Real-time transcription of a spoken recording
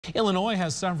Illinois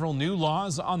has several new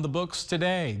laws on the books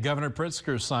today. Governor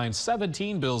Pritzker signed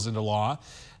 17 bills into law.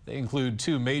 They include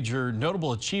two major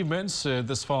notable achievements from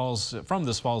this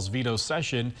fall's veto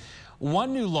session.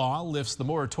 One new law lifts the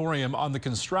moratorium on the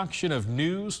construction of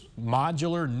new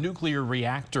modular nuclear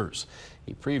reactors.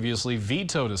 He previously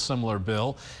vetoed a similar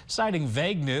bill, citing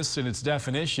vagueness in its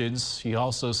definitions. He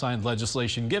also signed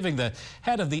legislation giving the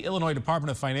head of the Illinois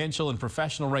Department of Financial and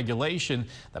Professional Regulation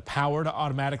the power to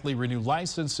automatically renew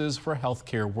licenses for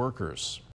healthcare workers.